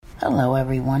Hello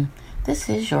everyone, this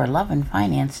is your Love and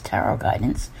Finance Tarot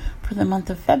Guidance for the month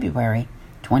of February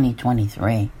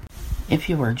 2023. If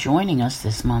you are joining us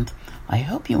this month, I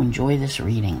hope you enjoy this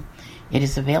reading. It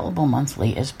is available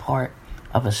monthly as part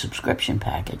of a subscription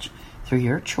package through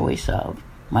your choice of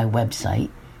my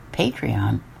website,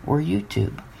 Patreon, or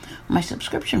YouTube. My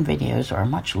subscription videos are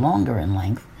much longer in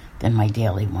length than my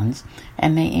daily ones,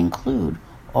 and they include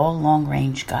all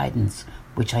long-range guidance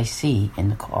which I see in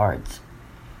the cards.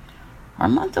 Our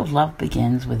month of love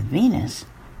begins with Venus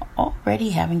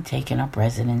already having taken up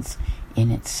residence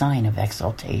in its sign of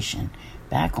exaltation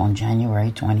back on January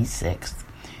 26th.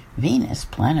 Venus,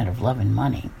 planet of love and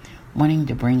money, wanting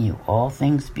to bring you all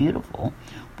things beautiful,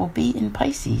 will be in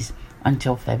Pisces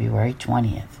until February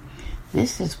 20th.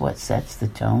 This is what sets the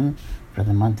tone for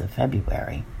the month of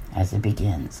February as it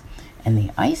begins, and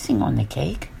the icing on the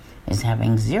cake is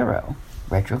having 0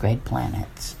 retrograde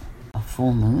planets. A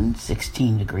full moon,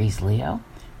 16 degrees Leo,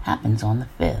 happens on the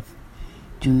 5th.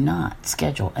 Do not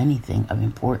schedule anything of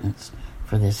importance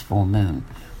for this full moon,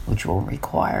 which will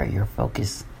require your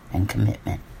focus and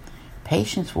commitment.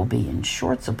 Patience will be in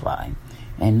short supply,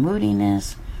 and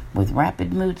moodiness with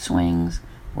rapid mood swings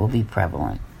will be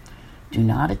prevalent. Do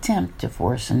not attempt to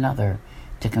force another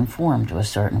to conform to a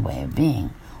certain way of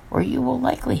being, or you will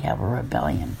likely have a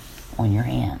rebellion on your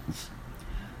hands.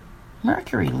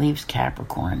 Mercury leaves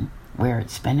Capricorn, where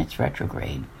it spent its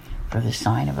retrograde, for the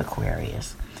sign of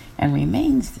Aquarius, and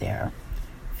remains there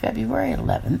February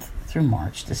 11th through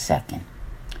March the 2nd.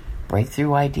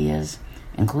 Breakthrough ideas,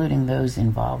 including those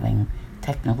involving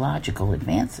technological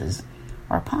advances,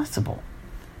 are possible.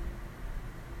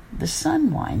 The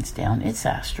Sun winds down its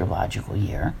astrological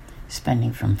year,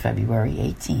 spending from February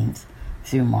 18th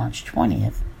through March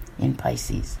 20th in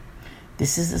Pisces.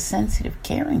 This is a sensitive,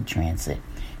 caring transit.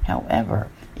 However,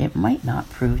 it might not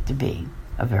prove to be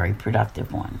a very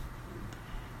productive one.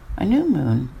 A new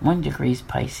moon, 1 degrees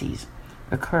Pisces,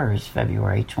 occurs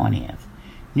February 20th.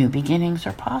 New beginnings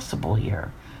are possible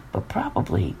here, but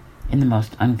probably in the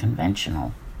most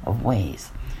unconventional of ways.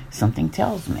 Something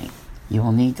tells me you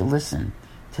will need to listen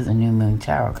to the new moon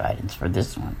tarot guidance for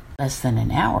this one. Less than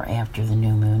an hour after the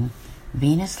new moon,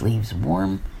 Venus leaves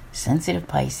warm, sensitive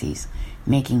Pisces,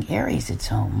 making Aries its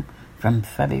home from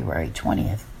February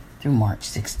 20th through March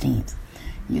 16th.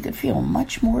 You could feel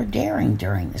much more daring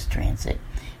during this transit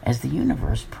as the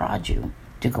universe prods you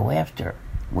to go after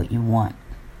what you want.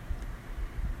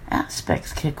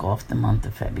 Aspects kick off the month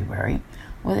of February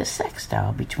with a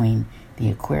sextile between the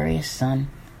Aquarius Sun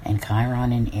and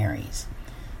Chiron in Aries.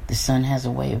 The Sun has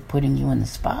a way of putting you in the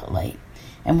spotlight,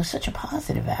 and with such a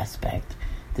positive aspect,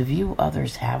 the view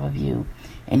others have of you,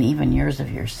 and even yours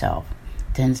of yourself,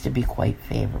 tends to be quite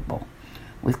favorable.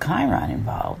 With Chiron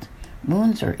involved,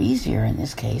 wounds are easier in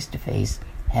this case to face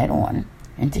head-on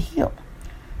and to heal.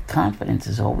 Confidence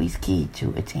is always key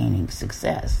to attaining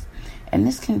success, and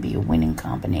this can be a winning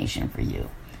combination for you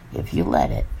if you let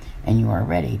it and you are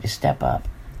ready to step up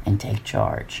and take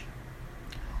charge.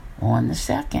 On the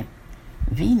 2nd,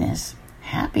 Venus,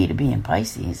 happy to be in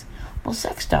Pisces, will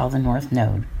sextile the North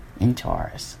Node in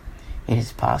Taurus. It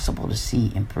is possible to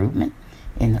see improvement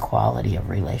in the quality of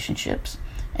relationships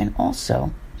and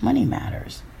also money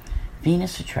matters.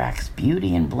 Venus attracts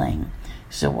beauty and bling,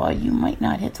 so while you might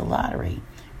not hit the lottery,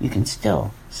 you can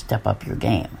still step up your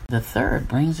game. The 3rd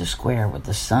brings a square with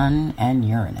the Sun and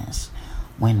Uranus.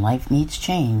 When life needs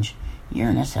change,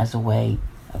 Uranus has a way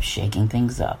of shaking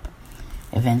things up.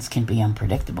 Events can be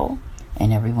unpredictable,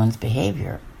 and everyone's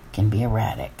behavior can be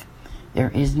erratic.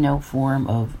 There is no form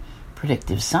of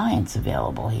predictive science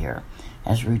available here,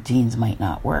 as routines might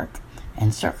not work,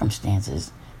 and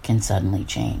circumstances can suddenly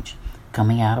change,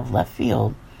 coming out of left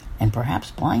field and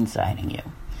perhaps blindsiding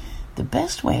you. The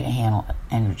best way to handle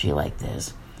energy like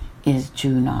this is to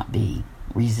not be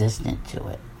resistant to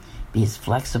it. Be as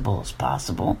flexible as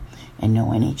possible, and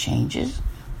know any changes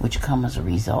which come as a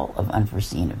result of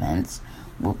unforeseen events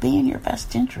will be in your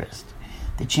best interest.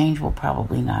 The change will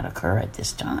probably not occur at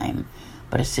this time,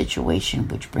 but a situation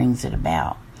which brings it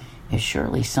about is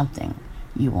surely something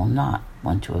you will not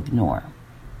want to ignore.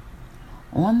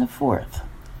 On the 4th,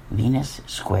 Venus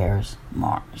squares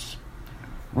Mars.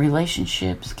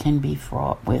 Relationships can be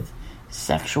fraught with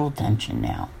sexual tension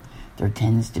now. There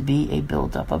tends to be a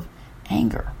buildup of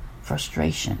anger,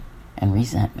 frustration, and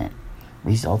resentment,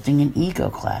 resulting in ego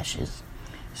clashes,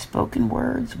 spoken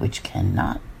words which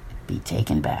cannot be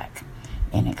taken back,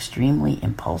 and extremely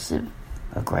impulsive,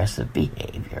 aggressive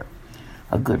behavior.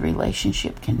 A good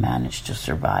relationship can manage to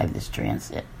survive this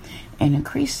transit, and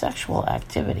increased sexual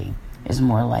activity is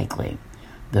more likely.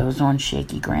 Those on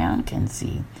shaky ground can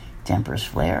see tempers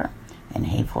flare and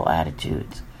hateful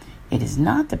attitudes It is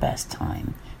not the best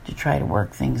time to try to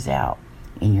work things out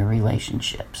in your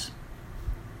relationships.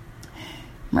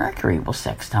 Mercury will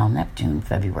sextile Neptune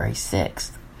February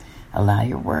 6th. Allow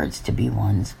your words to be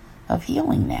ones of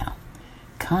healing now.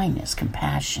 Kindness,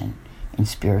 compassion, and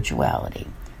spirituality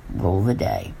rule the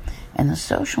day, and the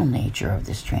social nature of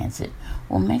this transit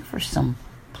will make for some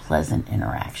pleasant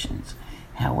interactions.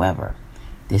 However,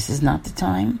 this is not the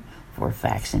time for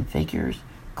facts and figures,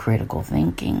 critical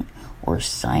thinking, or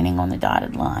signing on the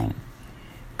dotted line.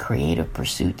 Creative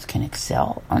pursuits can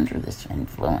excel under this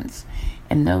influence,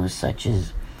 and those such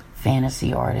as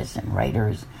fantasy artists and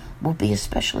writers will be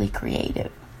especially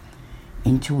creative.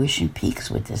 Intuition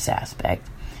peaks with this aspect,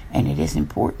 and it is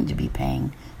important to be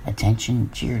paying attention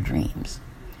to your dreams.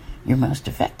 Your most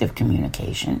effective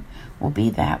communication will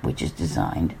be that which is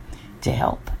designed to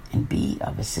help and be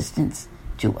of assistance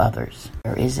to others.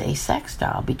 There is a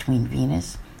sextile between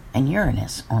Venus and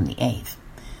Uranus on the 8th.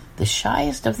 The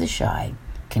shyest of the shy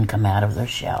can come out of their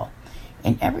shell,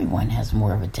 and everyone has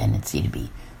more of a tendency to be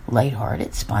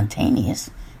lighthearted, spontaneous,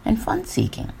 and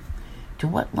fun-seeking. To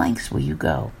what lengths will you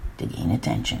go to gain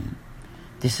attention?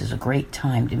 This is a great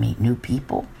time to meet new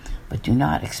people, but do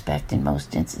not expect in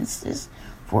most instances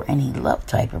for any love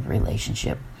type of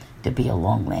relationship to be a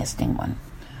long-lasting one.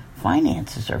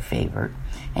 Finances are favored,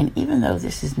 and even though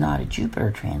this is not a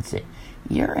Jupiter transit,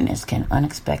 Uranus can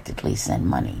unexpectedly send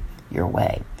money your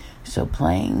way, so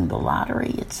playing the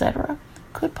lottery, etc.,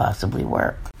 could possibly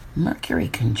work. Mercury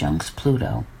conjuncts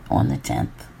Pluto on the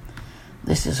 10th.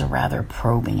 This is a rather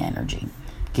probing energy,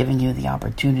 giving you the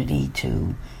opportunity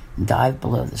to dive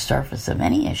below the surface of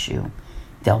any issue,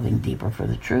 delving deeper for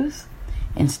the truth,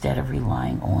 instead of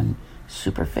relying on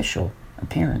superficial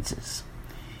appearances.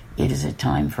 It is a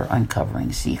time for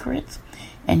uncovering secrets,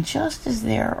 and just as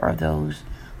there are those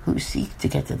who seek to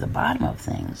get to the bottom of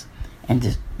things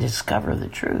and discover the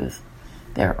truth,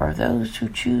 there are those who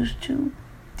choose to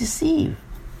deceive.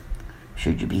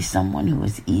 Should you be someone who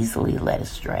is easily led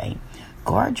astray,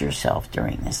 guard yourself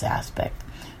during this aspect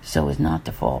so as not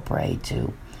to fall prey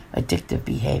to addictive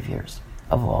behaviors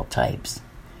of all types.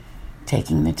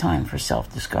 Taking the time for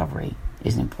self-discovery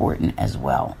is important as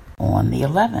well. On the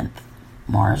 11th,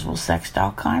 Mars will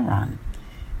sextile Chiron.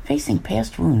 Facing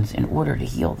past wounds in order to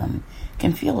heal them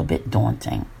can feel a bit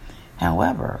daunting.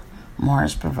 However,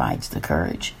 Mars provides the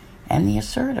courage and the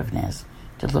assertiveness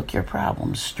to look your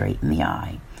problems straight in the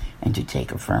eye and to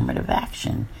take affirmative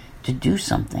action to do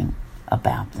something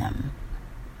about them.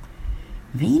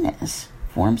 Venus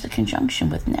forms a conjunction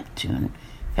with Neptune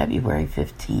February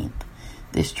 15th.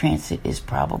 This transit is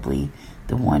probably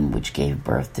the one which gave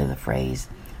birth to the phrase,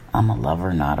 "I'm a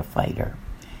lover, not a fighter."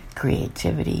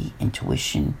 Creativity,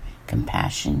 intuition,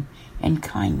 compassion, and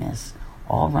kindness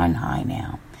all run high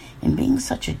now. And being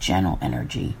such a gentle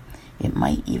energy, it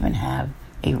might even have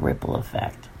a ripple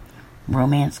effect.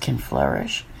 Romance can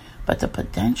flourish, but the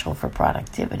potential for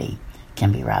productivity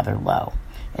can be rather low,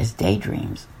 as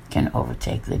daydreams can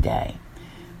overtake the day.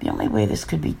 The only way this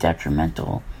could be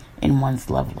detrimental in one's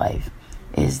love life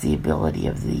is the ability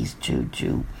of these two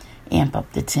to amp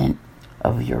up the tint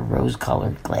of your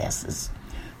rose-colored glasses,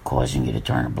 causing you to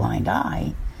turn a blind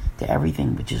eye to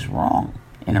everything which is wrong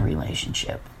in a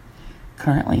relationship.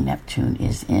 Currently, Neptune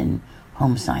is in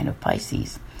home sign of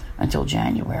Pisces until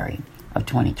January of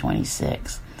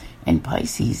 2026, and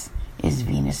Pisces is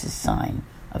Venus's sign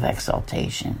of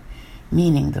exaltation,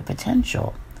 meaning the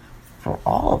potential for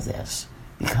all of this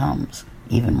becomes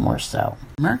even more so.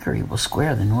 Mercury will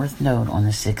square the North Node on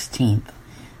the 16th.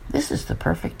 This is the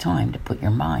perfect time to put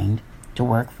your mind to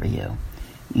work for you,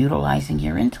 utilizing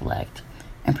your intellect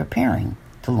and preparing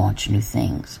to launch new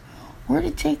things or to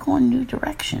take on new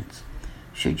directions.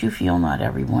 Should you feel not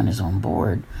everyone is on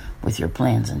board with your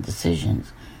plans and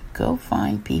decisions, go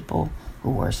find people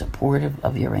who are supportive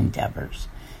of your endeavors.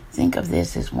 Think of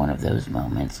this as one of those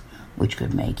moments which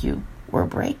could make you or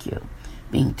break you,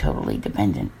 being totally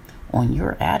dependent on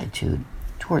your attitude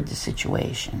toward the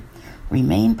situation.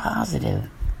 Remain positive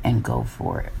and go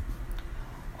for it.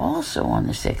 Also on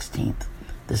the 16th,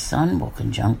 the Sun will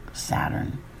conjunct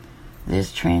Saturn.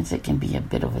 This transit can be a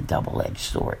bit of a double-edged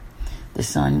sword. The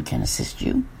Sun can assist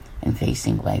you in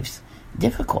facing life's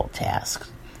difficult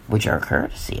tasks, which are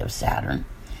courtesy of Saturn.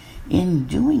 In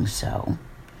doing so,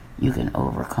 you can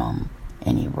overcome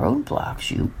any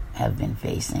roadblocks you have been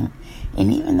facing,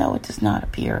 and even though it does not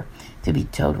appear to be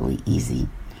totally easy,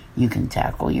 you can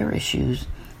tackle your issues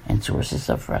and sources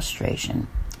of frustration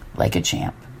like a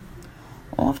champ.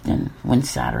 Often, when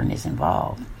Saturn is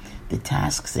involved, the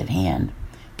tasks at hand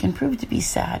can prove to be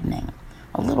saddening,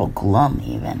 a little glum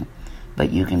even,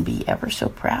 but you can be ever so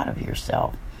proud of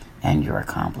yourself and your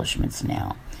accomplishments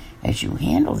now as you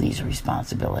handle these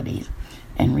responsibilities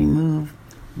and remove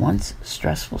once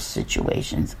stressful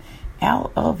situations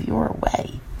out of your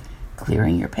way,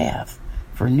 clearing your path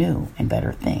for new and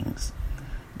better things.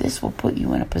 This will put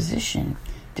you in a position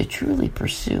to truly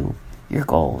pursue your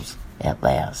goals at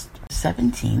last.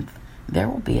 17th, there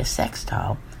will be a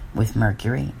sextile with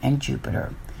Mercury and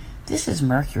Jupiter. This is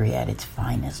Mercury at its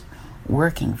finest,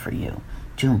 working for you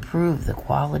to improve the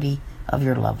quality of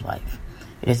your love life.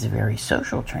 It is a very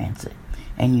social transit,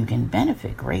 and you can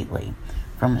benefit greatly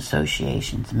from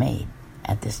associations made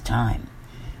at this time.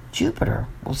 Jupiter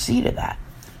will see to that.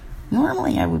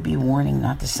 Normally, I would be warning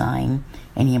not to sign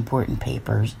any important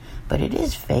papers, but it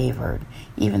is favored,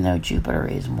 even though Jupiter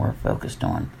is more focused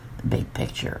on the big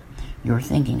picture. Your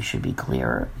thinking should be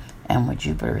clearer, and with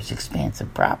Jupiter's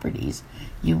expansive properties,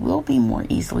 you will be more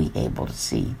easily able to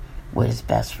see what is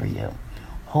best for you.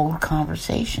 Hold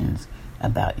conversations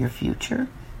about your future,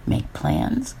 make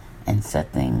plans, and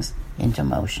set things into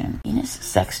motion. Venus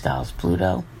sextiles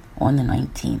Pluto on the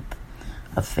 19th.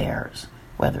 Affairs,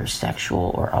 whether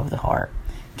sexual or of the heart,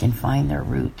 can find their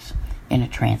roots in a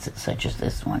transit such as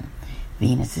this one.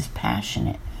 Venus is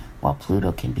passionate, while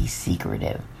Pluto can be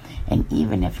secretive, and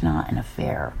even if not an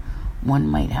affair, one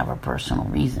might have a personal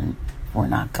reason for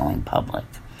not going public.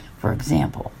 For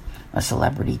example, a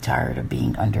celebrity tired of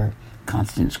being under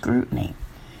constant scrutiny.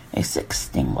 A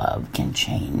sexting love can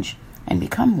change and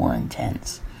become more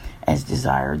intense as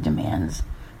desire demands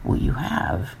what you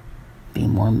have be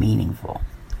more meaningful.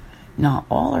 Not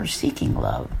all are seeking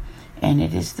love, and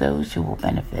it is those who will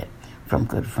benefit from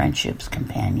good friendships,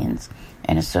 companions,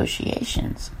 and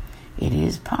associations. It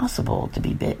is possible to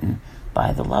be bitten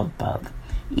by the love bug,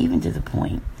 even to the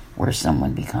point where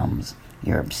someone becomes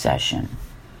your obsession.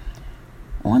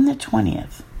 On the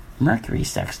 20th, Mercury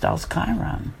sextiles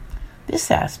Chiron. This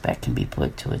aspect can be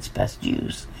put to its best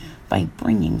use by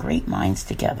bringing great minds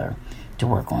together to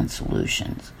work on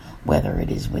solutions, whether it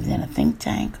is within a think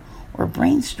tank or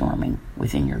brainstorming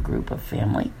within your group of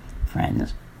family,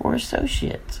 friends, or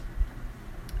associates.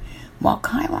 While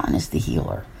Chiron is the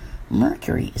healer,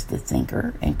 Mercury is the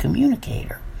thinker and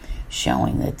communicator,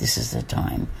 showing that this is a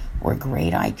time where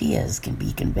great ideas can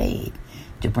be conveyed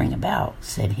to bring about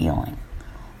said healing.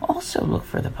 Also look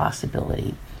for the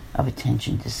possibility of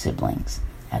attention to siblings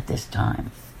at this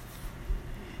time.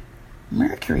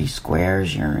 Mercury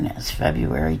squares Uranus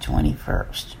February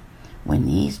 21st. When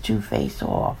these two face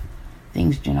off,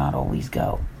 things do not always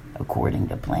go according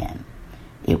to plan.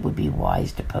 It would be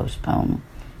wise to postpone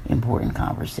important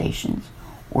conversations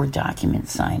or document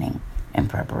signing and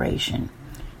preparation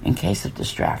in case of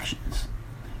distractions.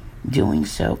 Doing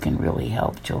so can really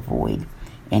help to avoid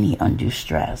any undue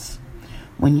stress.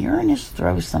 When Uranus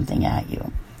throws something at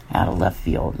you out of left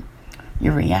field,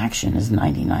 your reaction is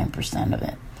 99% of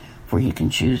it, for you can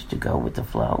choose to go with the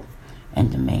flow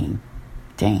and to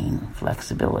maintain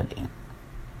flexibility.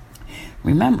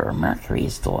 Remember, Mercury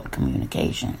is thought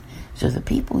communication, so the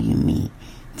people you meet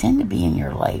tend to be in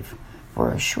your life for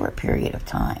a short period of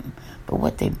time, but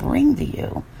what they bring to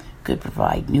you could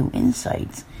provide new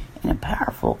insights and a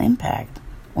powerful impact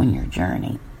on your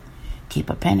journey. Keep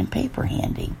a pen and paper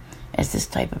handy, as this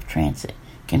type of transit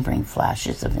can bring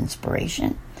flashes of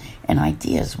inspiration and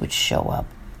ideas which show up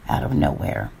out of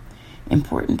nowhere.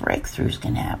 Important breakthroughs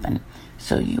can happen,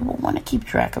 so you will want to keep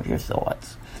track of your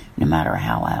thoughts, no matter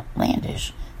how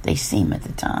outlandish they seem at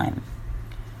the time.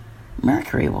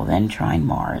 Mercury will then trine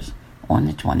Mars on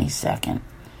the 22nd.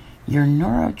 Your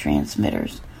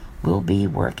neurotransmitters will be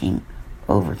working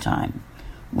overtime.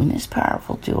 When this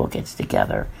powerful tool gets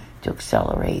together to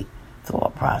accelerate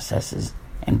thought processes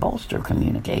and bolster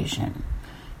communication,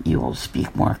 you will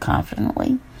speak more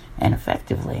confidently and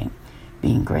effectively,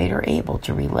 being greater able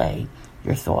to relay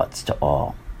your thoughts to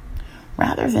all.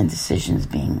 Rather than decisions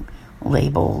being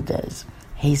labeled as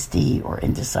hasty or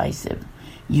indecisive,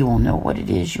 you will know what it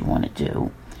is you want to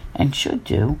do and should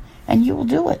do, and you will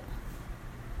do it.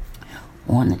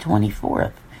 On the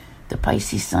 24th, the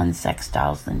Pisces Sun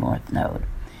sextiles the North Node.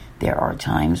 There are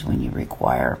times when you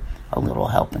require a little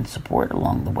help and support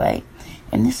along the way,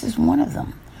 and this is one of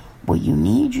them. What you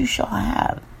need, you shall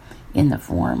have, in the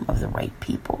form of the right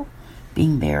people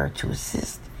being there to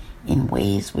assist in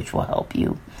ways which will help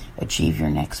you achieve your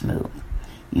next move.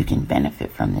 You can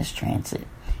benefit from this transit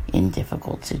in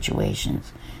difficult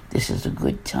situations. This is a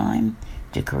good time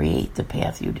to create the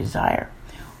path you desire,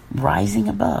 rising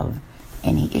above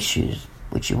any issues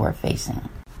which you are facing.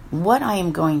 What I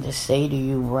am going to say to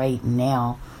you right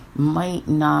now might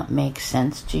not make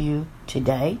sense to you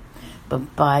today,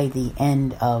 but by the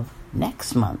end of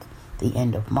next month, the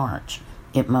end of March,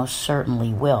 it most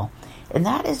certainly will. And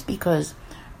that is because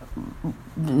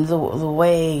the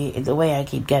way I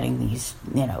keep getting these,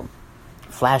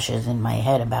 flashes in my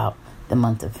head about the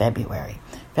month of February.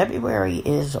 February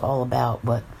is all about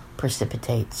what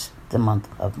precipitates the month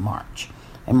of March.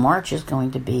 And March is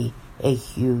going to be a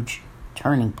huge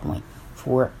turning point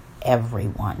for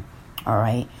everyone, all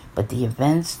right? But the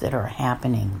events that are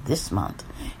happening this month,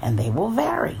 and they will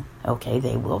vary, okay?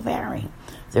 They will vary.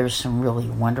 There's some really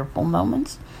wonderful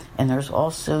moments, and there's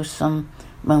also some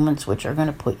moments which are going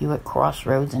to put you at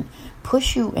crossroads and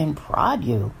push you and prod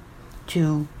you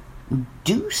to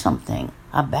do something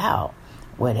about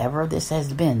whatever this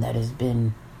has been that has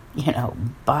been,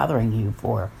 bothering you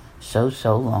for so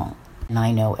long. And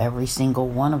I know every single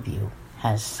one of you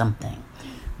has something.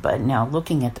 But now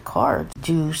looking at the cards,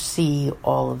 do see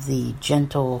all of the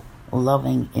gentle,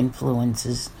 loving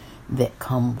influences that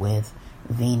come with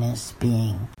Venus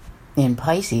being in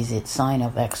Pisces. It's sign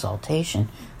of exaltation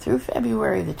through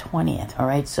February the 20th. All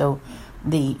right, so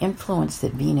the influence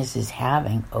that Venus is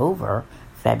having over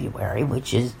February,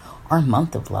 which is our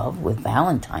month of love with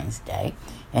Valentine's Day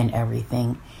and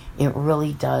everything, it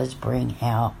really does bring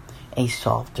out a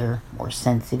softer, more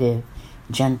sensitive,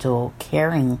 gentle,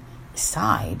 caring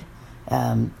side.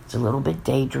 It's a little bit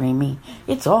daydreamy.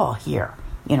 It's all here,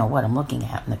 what I'm looking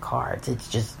at in the cards. It's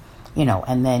just,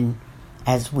 and then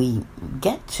as we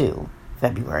get to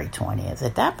February 20th,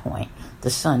 at that point, the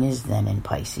sun is then in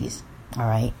Pisces, all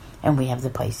right? And we have the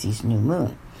Pisces new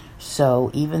moon. So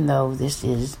even though this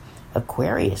is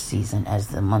Aquarius season as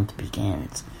the month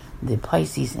begins, the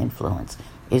Pisces influence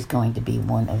is going to be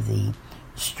one of the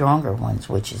stronger ones,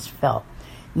 which is felt.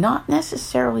 Not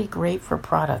necessarily great for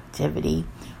productivity,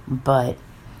 but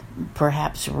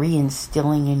perhaps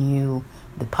reinstilling in you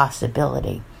the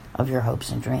possibility of your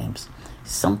hopes and dreams.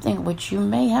 Something which you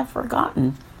may have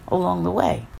forgotten along the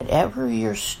way. Whatever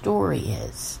your story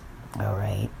is, all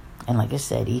right? And like I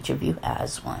said, each of you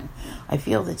has one. I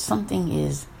feel that something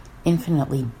is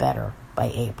infinitely better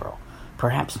by April.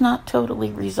 Perhaps not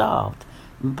totally resolved,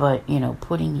 but,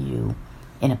 putting you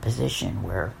in a position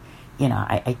where,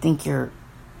 I think you're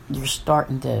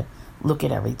starting to look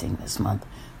at everything this month.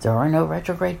 There are no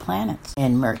retrograde planets.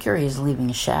 And Mercury is leaving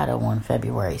a shadow on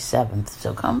February 7th.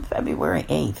 So come February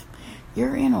 8th,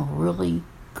 you're in a really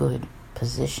good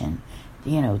position,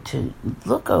 to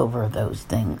look over those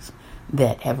things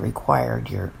that have required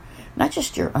your, not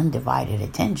just your undivided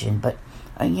attention, but,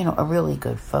 a really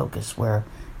good focus where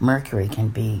Mercury can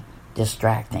be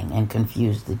distracting and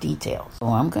confuse the details. So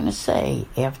I'm going to say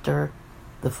after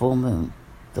the full moon,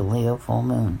 the Leo full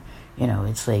moon,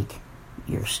 it's like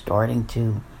you're starting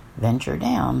to venture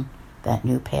down that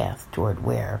new path toward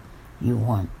where you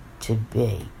want to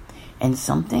be. And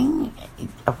something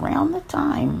around the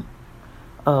time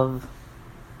of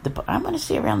I'm going to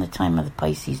say around the time of the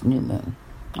Pisces new moon,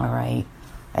 all right,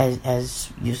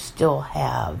 as you still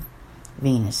have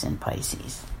Venus in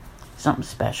Pisces. Something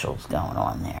special's going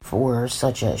on there. For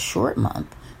such a short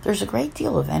month, there's a great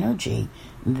deal of energy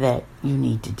that you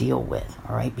need to deal with,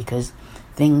 all right, because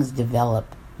things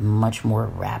develop much more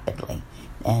rapidly.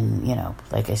 And,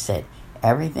 like I said,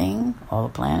 everything, all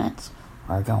the planets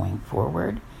are going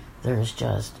forward. There's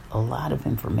just a lot of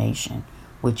information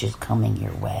which is coming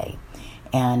your way.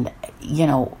 And,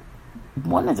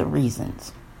 one of the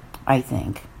reasons I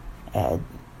think that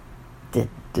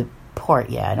the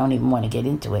part, I don't even want to get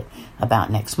into it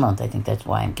about next month. I think that's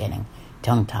why I'm getting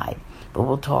tongue-tied. But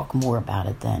we'll talk more about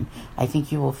it then. I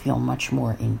think you will feel much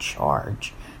more in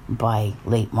charge by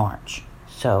late March.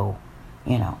 So,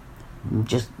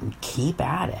 just keep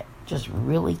at it. Just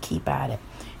really keep at it.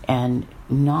 And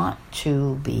not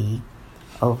to be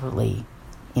overly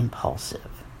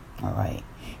impulsive, all right?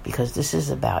 Because this is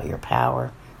about your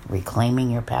power, reclaiming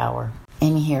your power.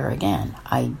 And here again,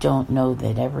 I don't know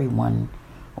that everyone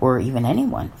or even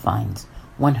anyone finds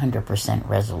 100%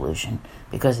 resolution,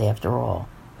 because after all,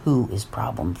 who is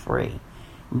problem free?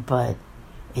 But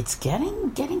it's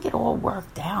getting it all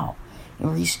worked out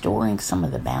and restoring some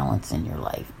of the balance in your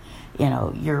life.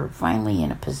 You're finally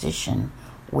in a position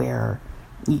where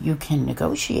you can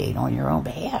negotiate on your own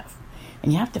behalf,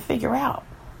 and you have to figure out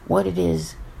what it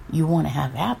is you want to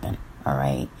have happen, all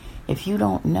right? If you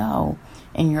don't know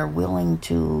and you're willing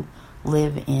to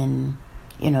live in,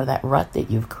 that rut that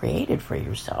you've created for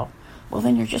yourself, well,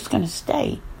 then you're just going to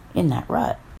stay in that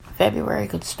rut. February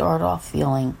could start off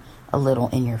feeling a little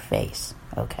in your face,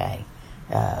 okay?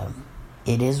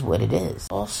 It is what it is.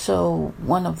 Also,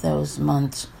 one of those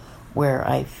months where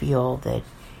I feel that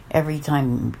every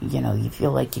time, you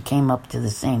feel like you came up to the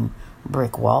same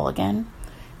brick wall again,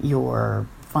 you're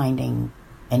finding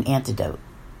an antidote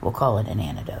we'll call it an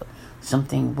antidote.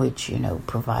 Something which,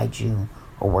 provides you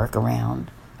a workaround,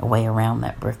 a way around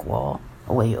that brick wall,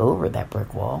 a way over that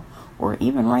brick wall, or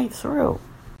even right through.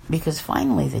 Because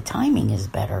finally the timing is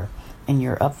better and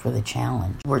you're up for the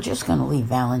challenge. We're just going to leave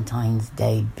Valentine's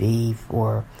Day be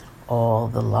for all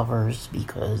the lovers,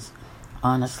 because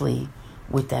honestly,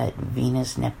 with that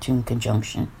Venus-Neptune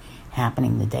conjunction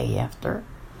happening the day after,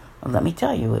 let me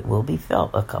tell you, it will be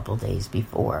felt a couple days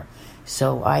before.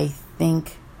 So I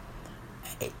think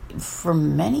for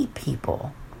many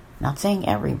people, not saying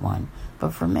everyone,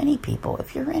 but for many people,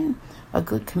 if you're in a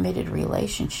good committed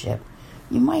relationship,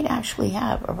 you might actually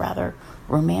have a rather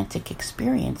romantic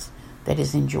experience that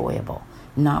is enjoyable,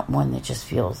 not one that just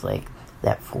feels like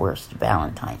that forced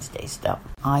Valentine's Day stuff.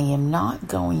 I am not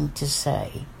going to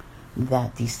say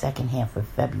that the second half of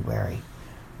February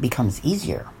becomes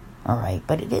easier, all right?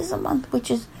 But it is a month which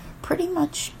is pretty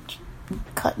much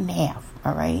cut in half,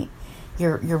 all right?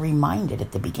 You're reminded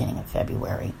at the beginning of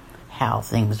February how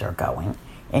things are going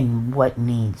and what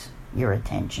needs your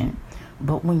attention.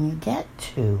 But when you get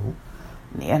to,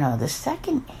 the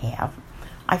second half,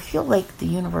 I feel like the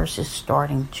universe is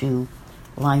starting to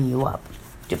line you up,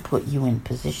 to put you in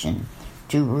position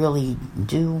to really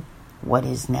do what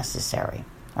is necessary,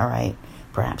 all right?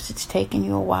 Perhaps it's taken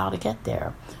you a while to get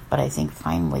there, but I think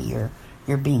finally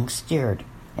you're being steered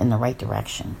in the right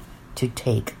direction to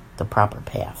take the proper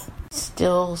path.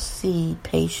 Still see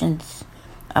patience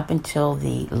up until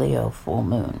the Leo full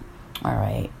moon, all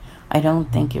right? I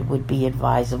don't think it would be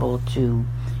advisable to,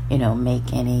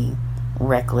 make any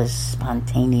reckless,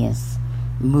 spontaneous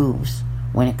moves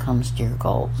when it comes to your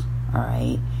goals, all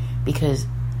right? Because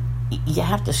you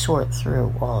have to sort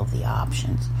through all of the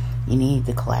options. You need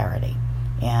the clarity.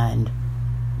 And,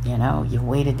 you've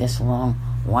waited this long.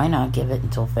 Why not give it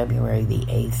until February the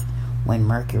 8th when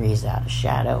Mercury is out of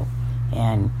shadow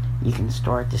and you can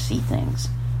start to see things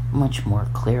much more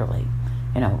clearly?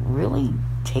 Really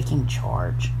taking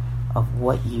charge of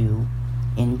what you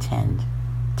intend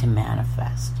to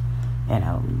manifest.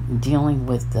 Dealing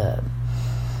with I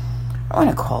want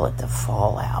to call it the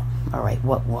fallout, all right,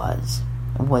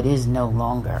 what is no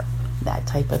longer, that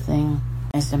type of thing.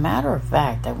 As a matter of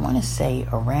fact, I want to say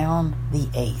around the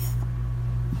 8th,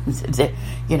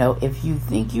 if you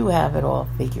think you have it all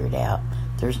figured out,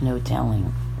 there's no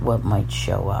telling what might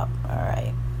show up, all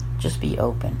right? Just be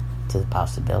open to the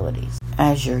possibilities.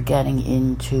 As you're getting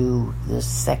into the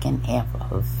second half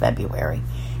of February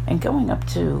and going up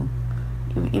to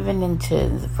even into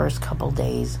the first couple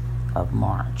days of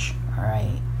March, all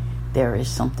right, there is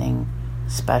something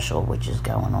special which is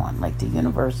going on. Like the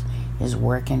universe is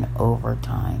working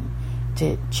overtime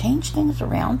to change things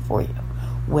around for you,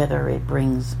 whether it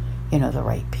brings, the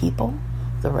right people,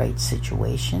 the right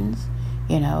situations.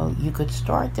 You could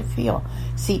start to feel.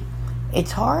 See,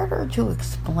 it's harder to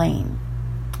explain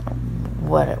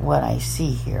what I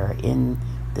see here, in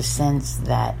the sense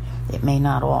that it may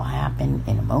not all happen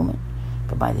in a moment,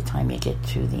 but by the time you get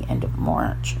to the end of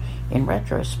March, in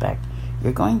retrospect,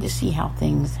 you're going to see how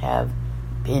things have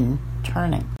been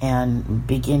turning and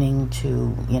beginning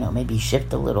to, maybe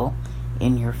shift a little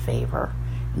in your favor,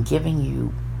 giving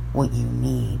you what you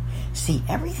need. See,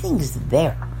 everything's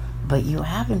there, but you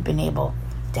haven't been able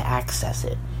to access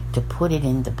it, to put it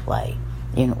into play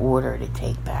in order to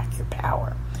take back your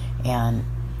power. And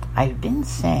I've been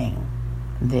saying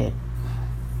that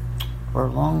for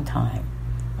a long time.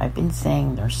 I've been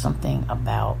saying there's something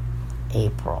about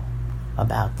April,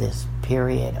 about this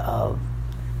period of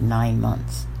 9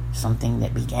 months, something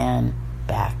that began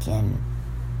back in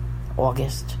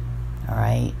August, all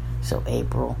right? So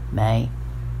April, May,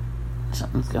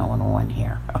 something's going on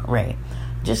here, all right?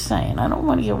 Just saying, I don't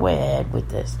want to get way ahead with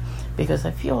this, because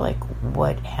I feel like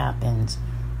what happens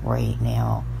right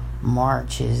now,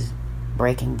 March is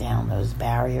breaking down those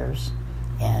barriers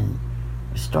and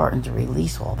starting to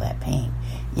release all that pain.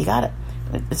 You gotta,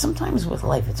 sometimes with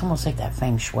life, it's almost like that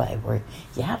feng shui, where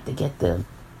you have to get the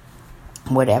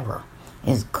whatever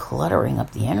is cluttering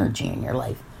up the energy in your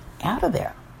life out of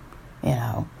there,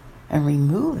 and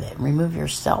remove it. Remove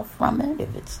yourself from it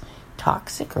if it's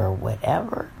toxic or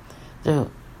whatever.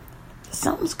 So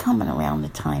something's coming around the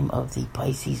time of the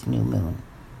Pisces new moon,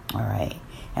 all right?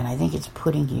 And I think it's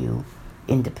putting you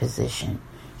into position.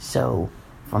 So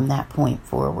from that point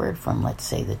forward, from let's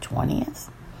say the 20th,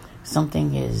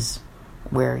 something is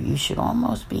where you should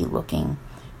almost be looking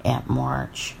at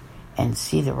March and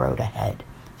see the road ahead,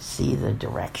 see the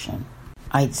direction.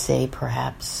 I'd say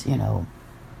perhaps,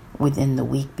 within the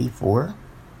week before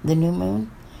the new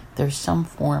moon, there's some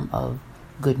form of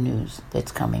good news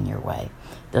that's coming your way.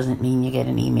 Doesn't mean you get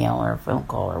an email or a phone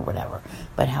call or whatever,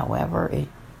 but however it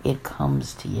it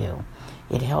comes to you.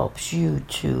 It helps you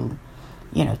to,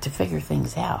 to figure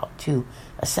things out, to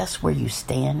assess where you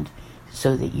stand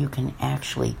so that you can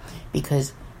actually,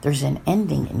 because there's an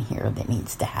ending in here that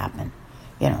needs to happen.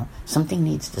 Something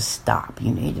needs to stop.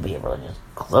 You need to be able to just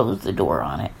close the door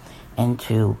on it and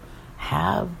to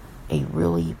have a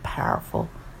really powerful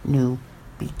new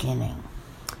beginning.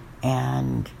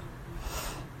 And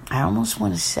I almost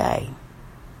want to say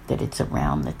that it's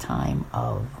around the time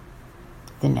of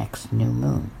the next new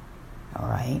moon, all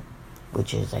right?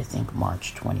 Which is, I think,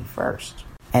 March 21st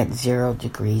at 0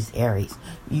 degrees Aries.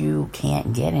 You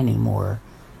can't get any more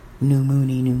new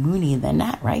moony than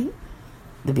that, right?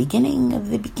 The beginning of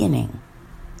the beginning.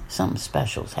 Something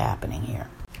special's happening here.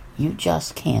 You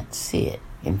just can't see it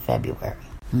in February.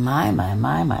 My.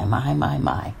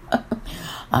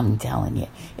 I'm telling you.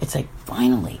 It's like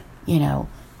finally,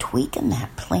 tweaking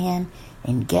that plan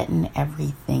and getting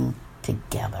everything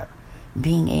together.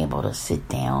 Being able to sit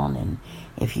down, and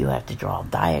if you have to draw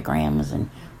diagrams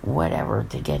and whatever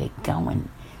to get it going,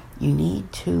 you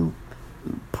need to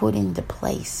put into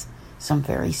place some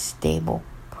very stable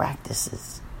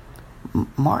practices.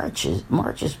 March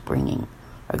is bringing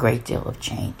a great deal of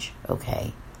change,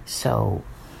 okay? So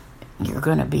you're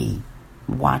going to be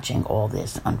watching all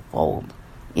this unfold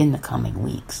in the coming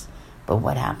weeks. But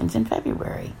what happens in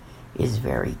February is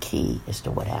very key as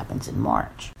to what happens in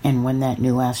March. And when that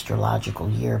new astrological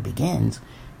year begins,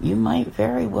 you might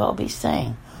very well be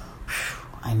saying,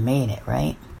 I made it,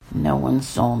 right? No one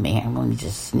saw me. I'm going to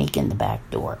just sneak in the back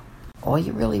door. All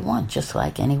you really want, just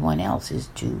like anyone else, is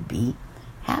to be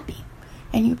happy.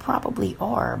 And you probably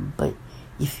are, but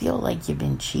you feel like you've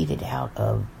been cheated out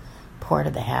of part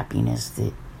of the happiness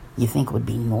that you think would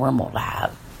be normal to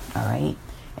have, all right?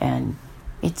 And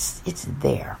it's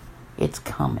there. It's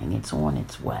coming. It's on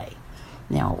its way.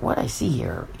 Now, what I see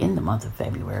here in the month of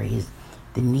February is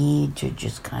the need to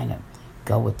just kind of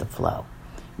go with the flow,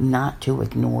 not to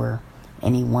ignore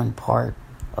any one part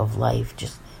of life.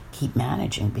 Just keep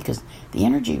managing, because the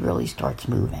energy really starts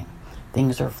moving.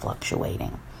 Things are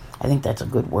fluctuating. I think that's a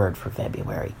good word for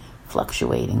February.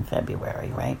 Fluctuating February,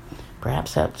 right?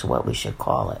 Perhaps that's what we should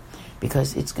call it,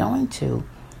 because it's going to,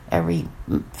 every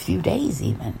few days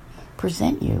even,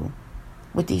 present you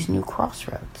with these new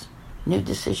crossroads, new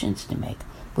decisions to make.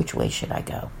 Which way should I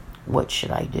go? What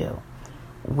should I do?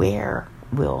 Where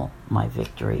will my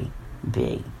victory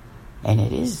be? And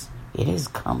it is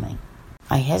coming.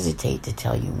 I hesitate to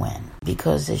tell you when,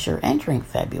 because as you're entering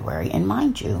February, and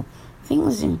mind you,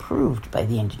 things improved by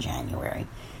the end of January,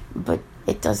 but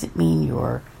it doesn't mean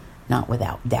you're not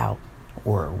without doubt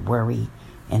or worry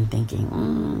and thinking,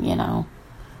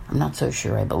 I'm not so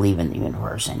sure I believe in the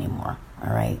universe anymore,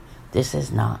 all right? This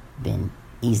has not been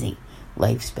easy.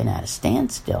 Life's been at a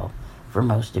standstill for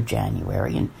most of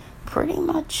January and pretty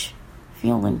much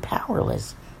feeling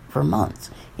powerless for months.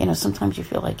 Sometimes you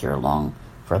feel like you're along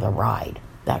for the ride,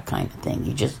 that kind of thing.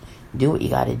 You just do what you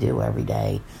got to do every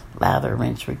day, lather,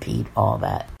 rinse, repeat, all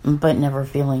that, but never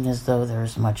feeling as though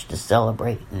there's much to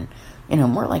celebrate, and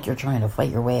more like you're trying to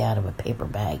fight your way out of a paper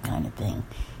bag kind of thing.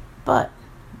 But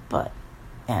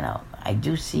I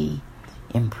do see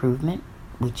improvement,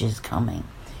 which is coming,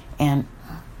 and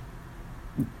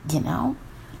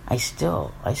I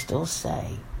still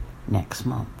say next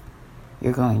month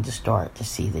you're going to start to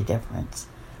see the difference.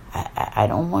 I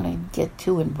don't want to get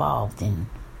too involved in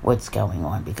what's going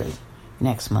on, because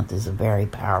next month is a very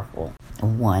powerful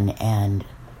one, and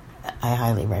I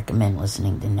highly recommend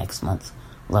listening to next month's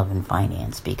Love and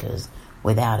Finance, because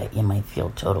without it you might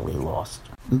feel totally lost.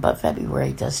 But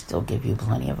February does still give you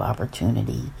plenty of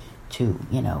opportunity to,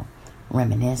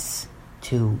 reminisce,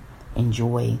 to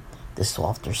enjoy the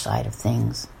softer side of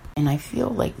things. And I feel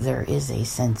like there is a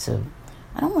sense of,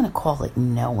 I don't want to call it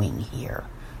knowing here,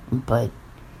 but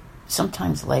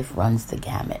sometimes life runs the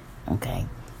gamut, okay?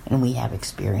 And we have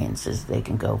experiences. They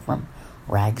can go from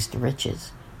rags to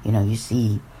riches. You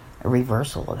see a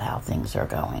reversal of how things are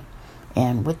going.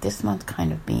 And with this month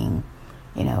kind of being,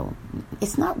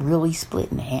 it's not really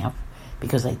split in half,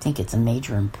 because I think it's a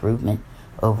major improvement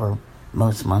over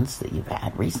most months that you've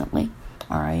had recently,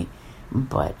 all right?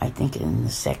 But I think in the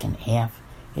second half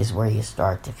is where you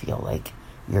start to feel like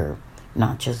you're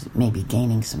not just maybe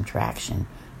gaining some traction,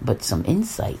 but some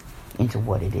insight into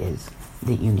what it is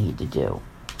that you need to do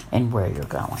and where you're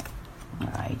going. All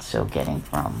right, so getting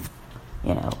from,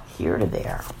 here to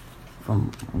there,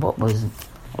 from what was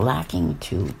lacking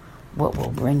to what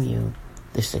will bring you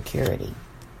the security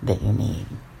that you need.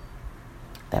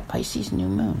 That Pisces new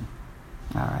moon,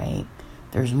 all right,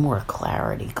 there's more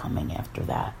clarity coming after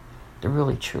that. There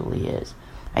really truly is.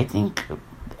 I think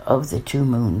of the two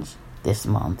moons this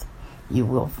month, you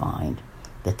will find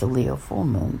that the Leo full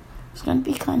moon is going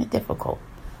to be kind of difficult,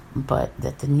 but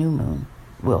that the new moon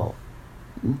will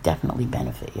definitely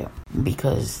benefit you,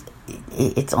 because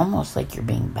it's almost like you're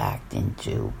being backed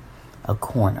into a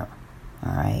corner.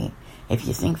 All right, if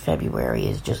you think February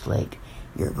is just like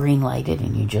you're green lighted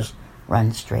and you just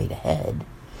run straight ahead,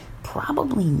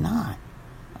 probably not.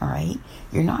 All right,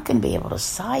 you're not going to be able to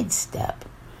sidestep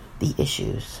the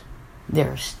issues.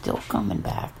 They're still coming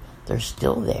back, they're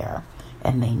still there,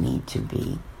 and they need to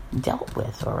be dealt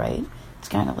with. All right, it's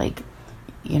kind of like,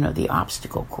 the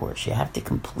obstacle course. You have to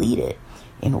complete it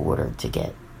in order to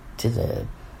get to the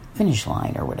finish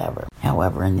line or whatever.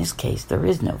 However, in this case, there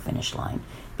is no finish line,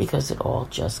 because it all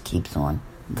just keeps on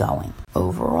going.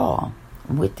 Overall,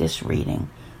 with this reading,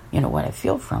 what I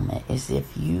feel from it is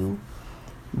if you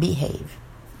behave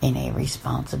in a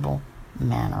responsible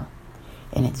manner,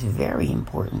 and it's very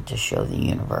important to show the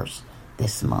universe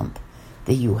this month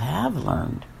that you have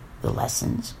learned the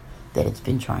lessons that it's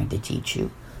been trying to teach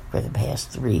you for the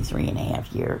past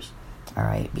 3.5 years. All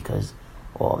right, because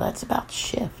all that's about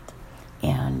shift,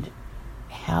 and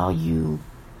how you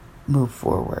move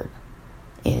forward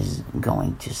is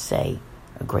going to say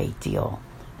a great deal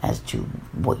as to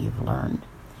what you've learned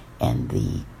and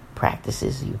the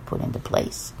practices you've put into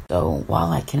place. So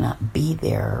while I cannot be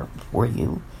there for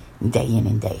you day in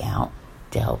and day out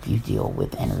to help you deal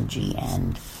with energy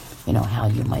and how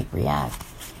you might react,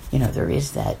 there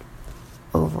is that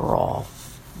overall,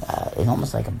 it's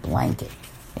almost like a blanket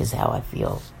is how I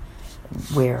feel,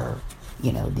 where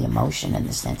the emotion and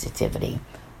the sensitivity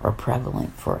are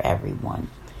prevalent for everyone,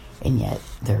 and yet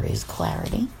there is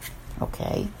clarity.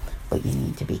 Okay, but you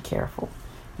need to be careful.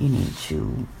 You need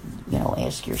to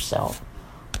ask yourself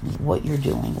what you're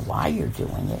doing, why you're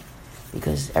doing it,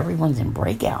 because everyone's in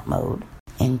breakout mode,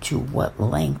 and to what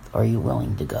length are you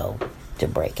willing to go to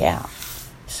break out.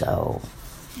 So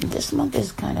this month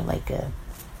is kind of like a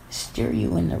steer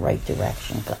you in the right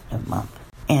direction kind of month.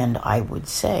 And I would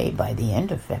say by the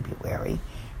end of February,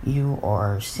 you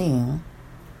are seeing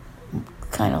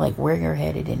kind of like where you're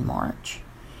headed in March.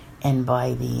 And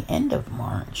by the end of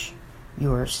March,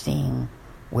 you are seeing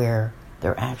where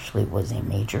there actually was a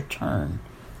major turn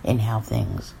in how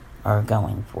things are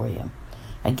going for you.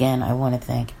 Again, I want to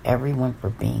thank everyone for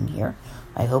being here.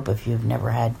 I hope if you've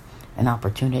never had an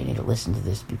opportunity to listen to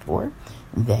this before,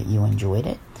 that you enjoyed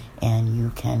it. And you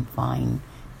can find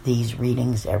these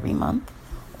readings every month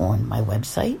on my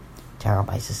website,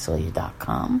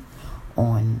 tarotbycecilia.com,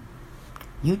 on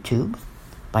YouTube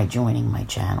by joining my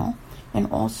channel, and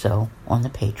also on the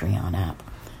Patreon app.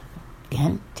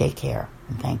 Again, take care,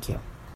 and thank you.